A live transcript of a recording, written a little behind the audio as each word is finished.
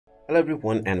Hello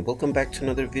everyone and welcome back to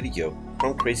another video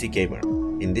from Crazy Gamer.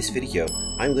 In this video,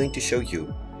 I'm going to show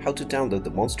you how to download the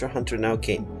Monster Hunter Now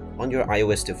game on your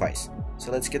iOS device.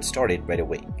 So let's get started right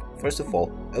away. First of all,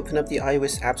 open up the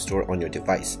iOS App Store on your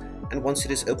device, and once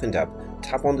it is opened up,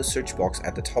 tap on the search box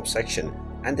at the top section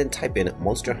and then type in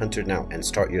Monster Hunter Now and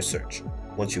start your search.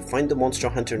 Once you find the Monster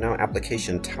Hunter Now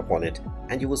application, tap on it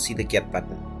and you will see the Get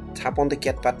button. Tap on the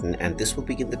Get button and this will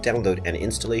begin the download and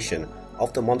installation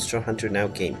of the Monster Hunter Now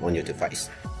game on your device.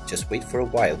 Just wait for a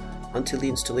while until the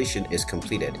installation is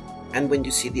completed, and when you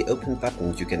see the Open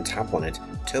button, you can tap on it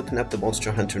to open up the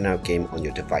Monster Hunter Now game on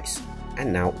your device.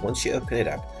 And now, once you open it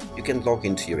up, you can log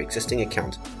into your existing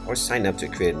account or sign up to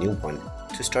create a new one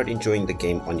to start enjoying the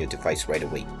game on your device right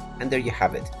away. And there you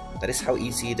have it. That is how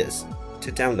easy it is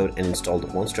to download and install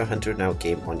the Monster Hunter Now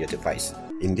game on your device.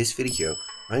 In this video,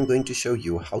 I'm going to show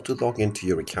you how to log into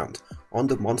your account on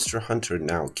the Monster Hunter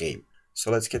Now game. So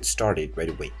let's get started right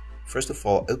away. First of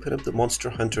all, open up the Monster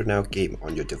Hunter Now game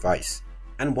on your device.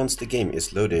 And once the game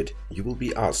is loaded, you will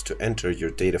be asked to enter your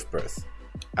date of birth.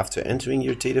 After entering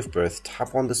your date of birth,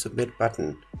 tap on the Submit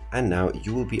button, and now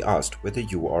you will be asked whether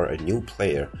you are a new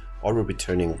player or a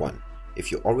returning one.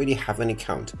 If you already have an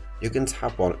account, you can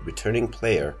tap on Returning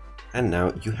Player, and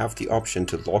now you have the option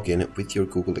to log in with your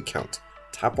Google account.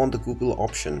 Tap on the Google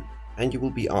option and you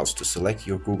will be asked to select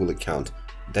your Google account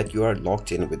that you are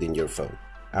logged in within your phone.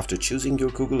 After choosing your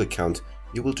Google account,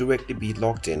 you will directly be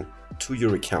logged in to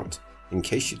your account. In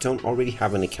case you don't already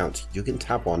have an account, you can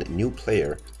tap on New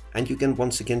Player and you can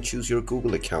once again choose your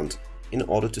Google account in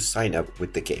order to sign up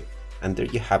with the game. And there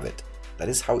you have it. That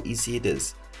is how easy it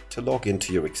is to log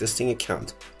into your existing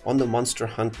account on the Monster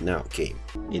Hunt Now game.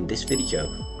 In this video,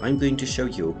 I'm going to show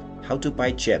you how to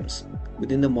buy gems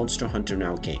within the Monster Hunter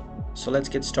Now game. So let's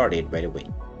get started right away.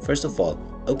 First of all,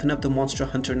 open up the Monster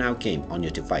Hunter Now game on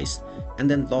your device and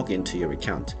then log into your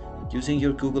account using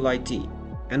your Google ID.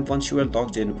 And once you are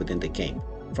logged in within the game,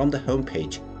 from the home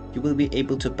page, you will be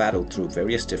able to battle through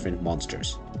various different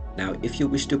monsters. Now, if you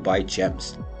wish to buy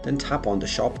gems, then tap on the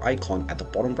shop icon at the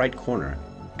bottom right corner,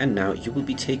 and now you will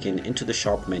be taken into the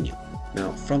shop menu.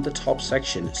 Now, from the top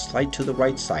section, slide to the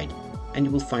right side and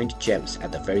you will find gems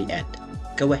at the very end.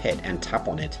 Go ahead and tap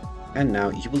on it, and now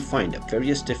you will find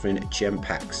various different gem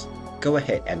packs. Go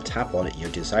ahead and tap on your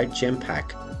desired gem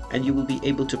pack and you will be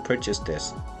able to purchase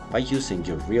this by using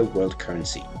your real world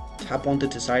currency. Tap on the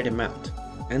desired amount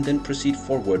and then proceed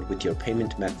forward with your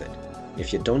payment method.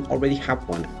 If you don't already have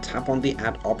one, tap on the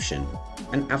Add option,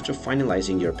 and after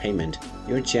finalizing your payment,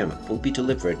 your gem will be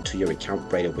delivered to your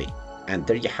account right away. And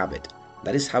there you have it.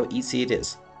 That is how easy it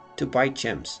is to buy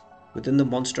gems within the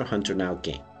Monster Hunter Now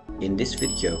game. In this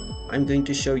video, I'm going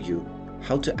to show you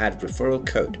how to add referral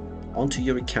code onto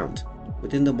your account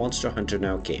within the Monster Hunter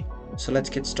Now game. So let's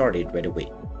get started right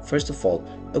away. First of all,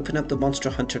 open up the Monster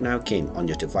Hunter Now game on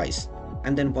your device,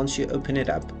 and then once you open it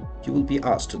up, you will be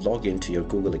asked to log into your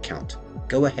Google account.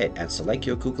 Go ahead and select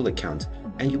your Google account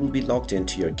and you will be logged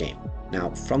into your game. Now,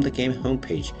 from the game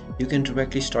homepage, you can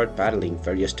directly start battling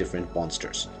various different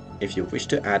monsters. If you wish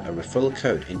to add a referral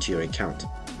code into your account,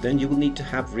 then you will need to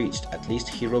have reached at least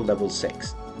Hero level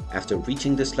 6. After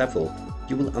reaching this level,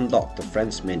 you will unlock the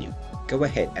Friends menu. Go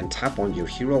ahead and tap on your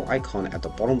hero icon at the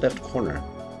bottom left corner,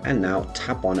 and now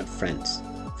tap on Friends.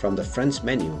 From the Friends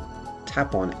menu,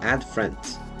 tap on Add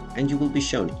Friends, and you will be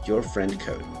shown your friend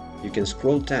code. You can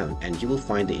scroll down and you will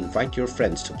find the Invite Your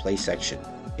Friends to Play section.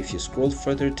 If you scroll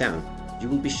further down, you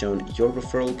will be shown your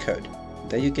referral code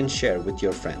that you can share with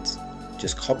your friends.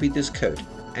 Just copy this code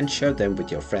and share them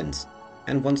with your friends,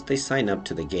 and once they sign up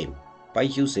to the game by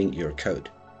using your code,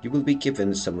 you will be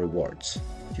given some rewards.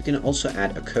 You can also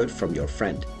add a code from your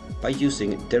friend by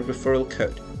using their referral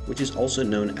code, which is also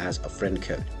known as a friend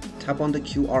code. Tap on the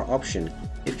QR option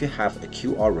if you have a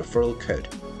QR referral code,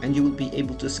 and you will be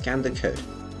able to scan the code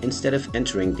instead of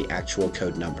entering the actual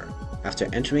code number. After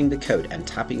entering the code and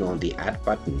tapping on the Add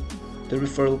button, the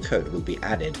referral code will be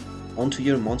added onto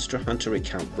your Monster Hunter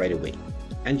account right away,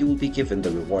 and you will be given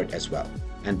the reward as well.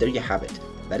 And there you have it.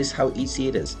 That is how easy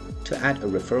it is to add a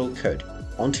referral code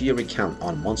onto your account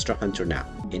on Monster Hunter Now.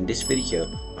 In this video,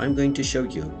 I'm going to show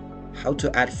you how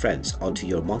to add friends onto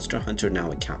your Monster Hunter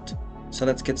Now account. So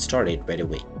let's get started right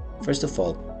away. First of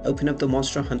all, open up the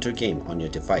Monster Hunter game on your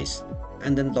device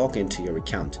and then log into your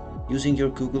account using your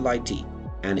Google ID,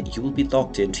 and you will be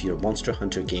logged into your Monster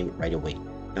Hunter game right away.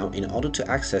 Now, in order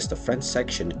to access the Friends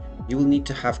section, you will need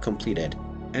to have completed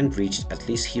and reached at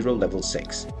least Hero level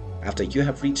 6. After you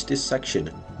have reached this section,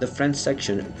 the Friends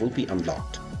section will be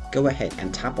unlocked. Go ahead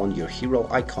and tap on your hero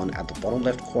icon at the bottom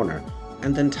left corner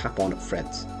and then tap on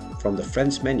Friends. From the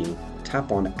Friends menu,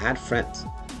 tap on Add Friends,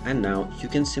 And now you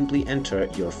can simply enter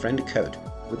your friend code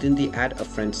within the Add a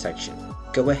Friend section.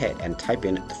 Go ahead and type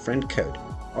in the friend code,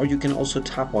 or you can also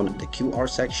tap on the QR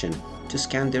section to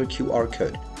scan their QR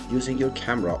code using your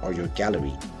camera or your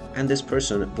gallery, and this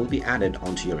person will be added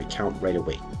onto your account right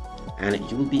away. And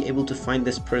you will be able to find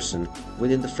this person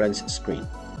within the friends screen.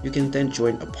 You can then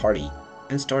join a party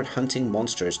and start hunting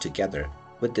monsters together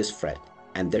with this friend.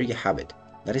 And there you have it.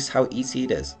 That is how easy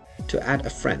it is to add a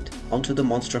friend onto the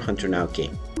Monster Hunter Now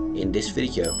game. In this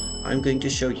video, I'm going to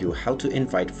show you how to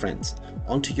invite friends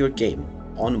onto your game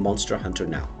on Monster Hunter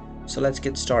Now. So let's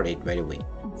get started right away.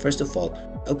 First of all,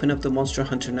 open up the Monster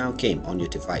Hunter Now game on your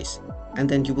device, and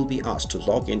then you will be asked to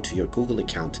log into your Google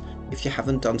account if you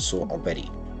haven't done so already.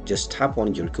 Just tap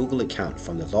on your Google account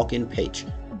from the login page,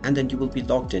 and then you will be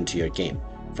logged into your game,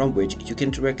 from which you can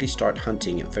directly start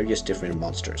hunting various different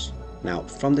monsters. Now,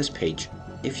 from this page,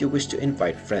 if you wish to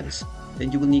invite friends,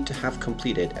 then you will need to have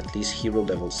completed at least hero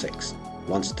level 6.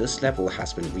 Once this level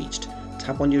has been reached,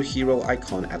 tap on your hero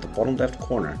icon at the bottom left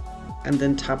corner, and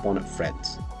then tap on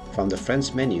Friends. From the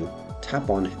Friends menu, tap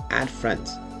on Add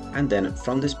Friends, and then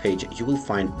from this page you will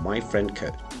find My Friend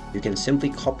Code. You can simply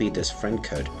copy this friend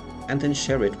code and then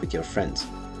share it with your friends,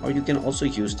 or you can also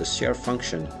use the share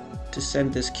function to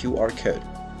send this QR code,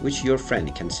 which your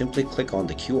friend can simply click on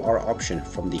the QR option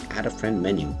from the Add a Friend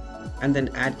menu and then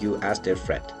add you as their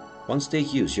friend. Once they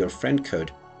use your friend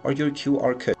code or your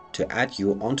QR code to add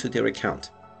you onto their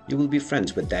account, you will be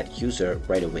friends with that user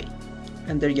right away.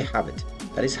 And there you have it.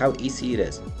 That is how easy it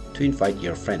is to invite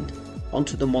your friend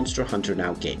onto the Monster Hunter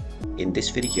Now game. In this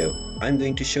video, I'm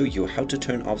going to show you how to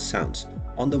turn off sounds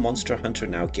on the Monster Hunter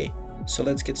Now game. So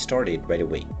let's get started right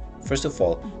away. First of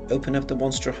all, open up the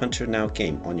Monster Hunter Now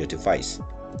game on your device.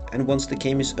 And once the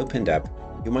game is opened up,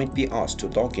 you might be asked to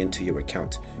log into your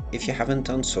account if you haven't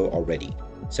done so already.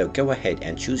 So go ahead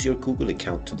and choose your Google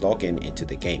account to log into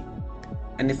the game.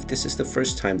 And if this is the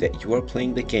first time that you are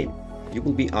playing the game, you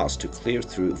will be asked to clear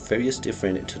through various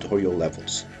different tutorial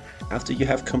levels. After you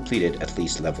have completed at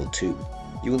least level 2,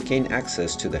 you will gain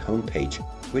access to the home page,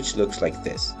 which looks like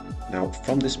this. Now,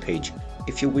 from this page,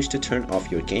 if you wish to turn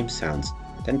off your game sounds,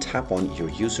 then tap on your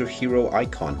user hero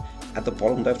icon at the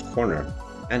bottom left corner,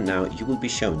 and now you will be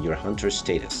shown your hunter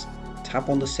status. Tap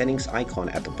on the settings icon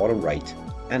at the bottom right,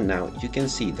 and now you can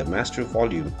see the master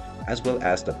volume as well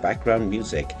as the background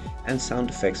music and sound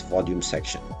effects volume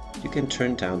section. You can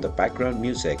turn down the background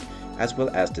music as well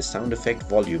as the sound effect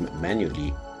volume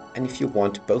manually, and if you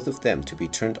want both of them to be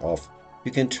turned off,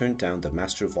 you can turn down the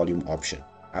master volume option.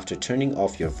 After turning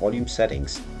off your volume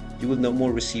settings, you will no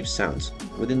more receive sounds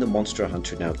within the Monster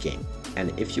Hunter Now game.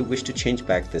 And if you wish to change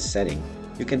back this setting,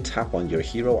 you can tap on your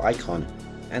hero icon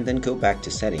and then go back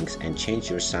to settings and change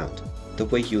your sound the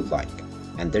way you like.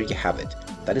 And there you have it.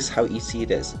 That is how easy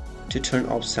it is to turn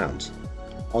off sounds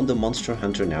on the Monster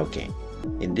Hunter Now game.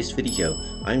 In this video,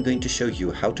 I'm going to show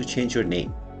you how to change your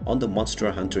name on the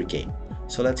Monster Hunter game.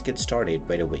 So let's get started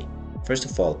right away. First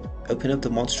of all, open up the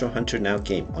Monster Hunter Now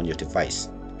game on your device,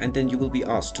 and then you will be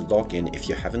asked to log in if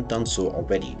you haven't done so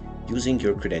already using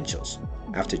your credentials.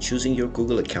 After choosing your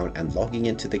Google account and logging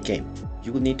into the game,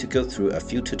 you will need to go through a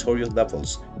few tutorial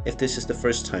levels if this is the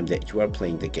first time that you are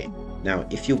playing the game. Now,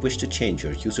 if you wish to change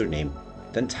your username,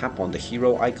 then tap on the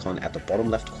hero icon at the bottom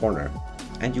left corner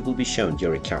and you will be shown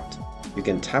your account. You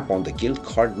can tap on the guild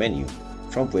card menu,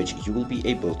 from which you will be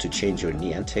able to change your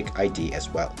Niantic ID as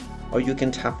well. Or you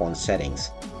can tap on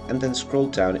settings and then scroll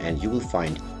down and you will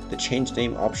find the change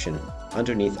name option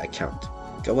underneath account.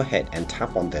 Go ahead and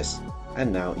tap on this,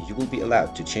 and now you will be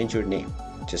allowed to change your name.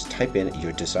 Just type in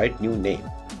your desired new name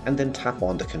and then tap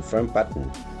on the confirm button,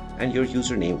 and your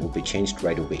username will be changed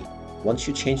right away. Once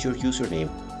you change your username,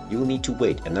 you will need to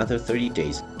wait another 30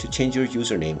 days to change your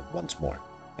username once more.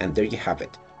 And there you have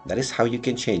it. That is how you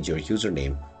can change your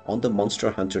username on the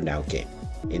Monster Hunter Now game.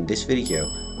 In this video,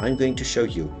 I'm going to show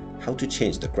you how to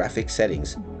change the graphic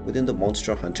settings within the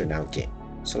Monster Hunter Now game.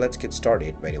 So let's get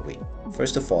started right away.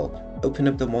 First of all, open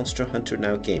up the Monster Hunter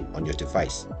Now game on your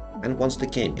device. And once the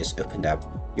game is opened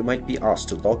up, you might be asked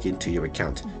to log into your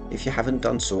account if you haven't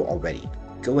done so already.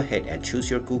 Go ahead and choose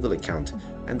your Google account,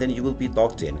 and then you will be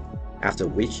logged in, after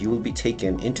which you will be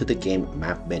taken into the game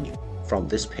map menu. From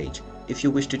this page, if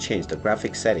you wish to change the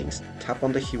graphic settings, tap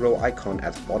on the hero icon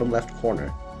at the bottom left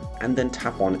corner and then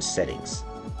tap on settings.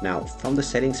 Now, from the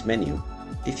settings menu,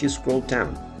 if you scroll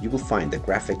down, you will find the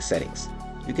graphic settings.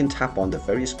 You can tap on the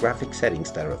various graphic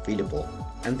settings that are available,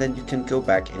 and then you can go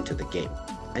back into the game,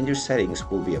 and your settings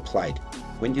will be applied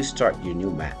when you start your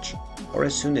new match or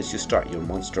as soon as you start your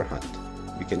monster hunt.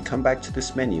 You can come back to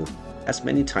this menu as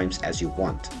many times as you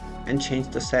want and change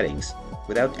the settings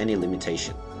without any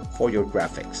limitation for your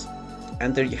graphics.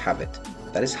 And there you have it.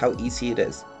 That is how easy it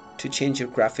is to change your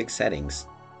graphic settings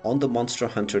on the Monster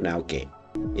Hunter Now game.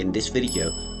 In this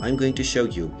video, I'm going to show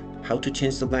you how to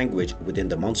change the language within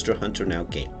the Monster Hunter Now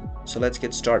game. So let's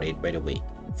get started right away.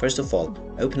 First of all,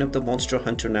 open up the Monster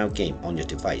Hunter Now game on your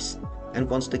device. And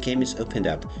once the game is opened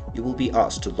up, you will be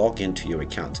asked to log into your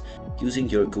account using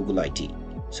your Google ID.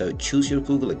 So choose your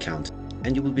Google account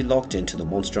and you will be logged into the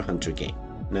Monster Hunter game.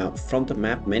 Now from the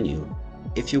map menu,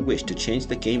 if you wish to change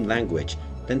the game language,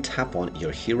 then tap on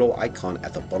your hero icon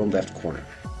at the bottom left corner.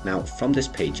 Now from this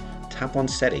page, tap on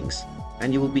settings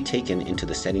and you will be taken into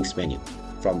the settings menu.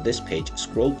 From this page,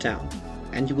 scroll down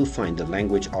and you will find the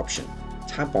language option.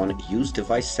 Tap on use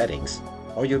device settings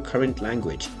or your current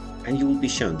language and you will be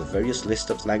shown the various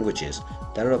list of languages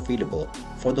that are available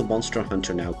for the Monster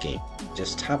Hunter Now game.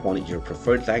 Just tap on your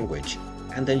preferred language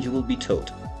and then you will be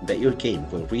told that your game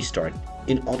will restart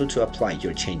in order to apply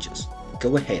your changes.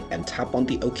 Go ahead and tap on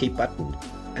the OK button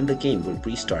and the game will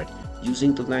restart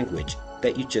using the language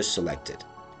that you just selected.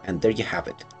 And there you have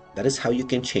it. That is how you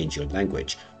can change your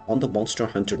language on the Monster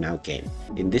Hunter Now game.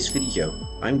 In this video,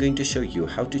 I'm going to show you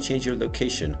how to change your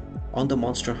location on the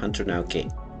Monster Hunter Now game.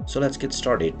 So let's get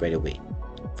started right away.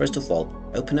 First of all,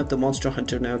 open up the Monster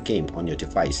Hunter Now game on your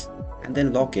device and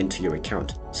then log into your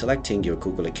account, selecting your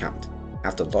Google account.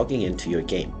 After logging into your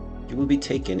game, you will be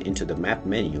taken into the map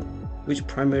menu, which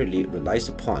primarily relies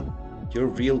upon your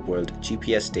real-world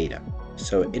GPS data.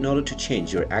 So in order to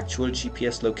change your actual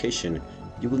GPS location,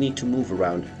 you will need to move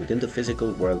around within the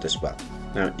physical world as well.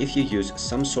 Now if you use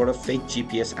some sort of fake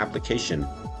GPS application,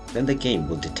 then the game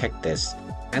will detect this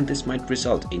and this might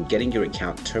result in getting your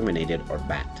account terminated or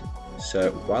banned.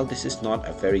 So while this is not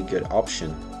a very good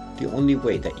option, the only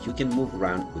way that you can move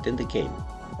around within the game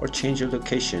or change your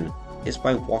location is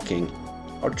by walking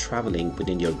or traveling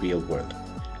within your real world.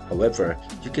 However,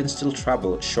 you can still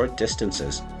travel short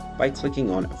distances by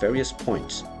clicking on various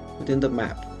points within the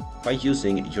map by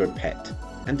using your pet.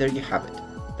 And there you have it.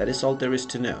 That is all there is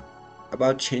to know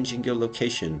about changing your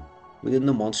location within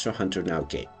the Monster Hunter Now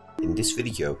game. In this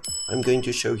video, I'm going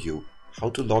to show you how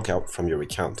to log out from your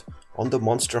account on the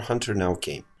Monster Hunter Now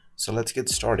game. So let's get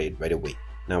started right away.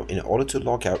 Now in order to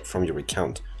log out from your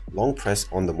account, long press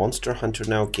on the Monster Hunter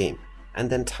Now game and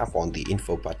then tap on the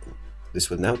info button. This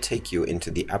will now take you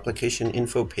into the application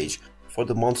info page for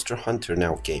the Monster Hunter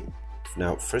Now game.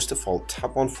 Now first of all,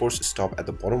 tap on force stop at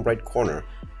the bottom right corner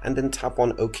and then tap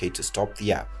on OK to stop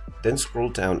the app. Then scroll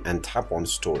down and tap on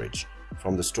storage.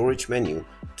 From the storage menu,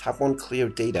 tap on clear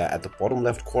data at the bottom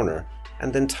left corner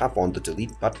and then tap on the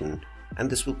delete button, and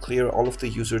this will clear all of the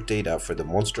user data for the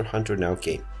Monster Hunter Now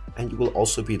game, and you will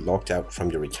also be logged out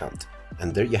from your account.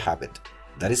 And there you have it.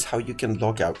 That is how you can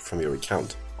log out from your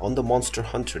account on the Monster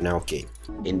Hunter Now game.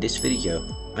 In this video,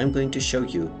 I'm going to show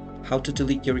you how to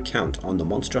delete your account on the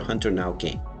Monster Hunter Now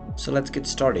game. So let's get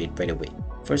started right away.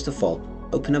 First of all,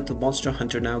 open up the Monster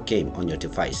Hunter Now game on your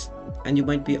device and you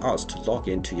might be asked to log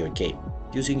into your game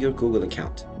using your Google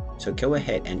account. So go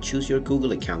ahead and choose your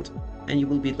Google account and you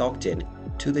will be logged in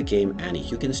to the game and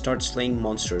you can start slaying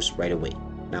monsters right away.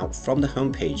 Now from the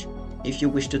home page, if you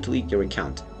wish to delete your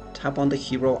account, tap on the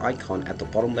hero icon at the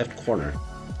bottom left corner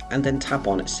and then tap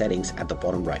on settings at the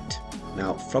bottom right.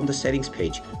 Now from the settings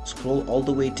page, scroll all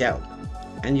the way down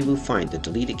and you will find the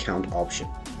delete account option.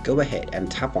 Go ahead and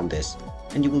tap on this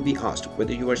and you will be asked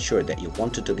whether you are sure that you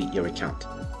want to delete your account.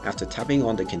 After tapping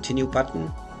on the continue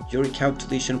button, your account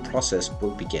deletion process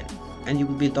will begin and you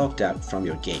will be logged out from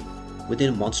your game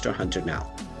within Monster Hunter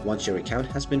Now. Once your account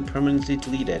has been permanently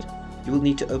deleted, you will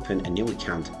need to open a new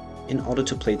account in order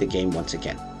to play the game once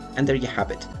again. And there you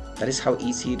have it. That is how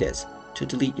easy it is to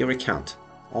delete your account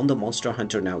on the Monster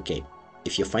Hunter Now game.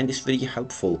 If you find this video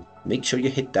helpful, make sure you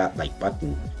hit that like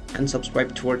button and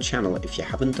subscribe to our channel if you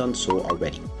haven't done so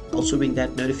already. Also ring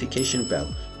that notification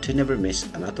bell to never miss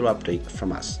another update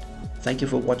from us. Thank you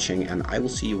for watching and I will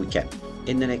see you again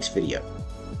in the next video.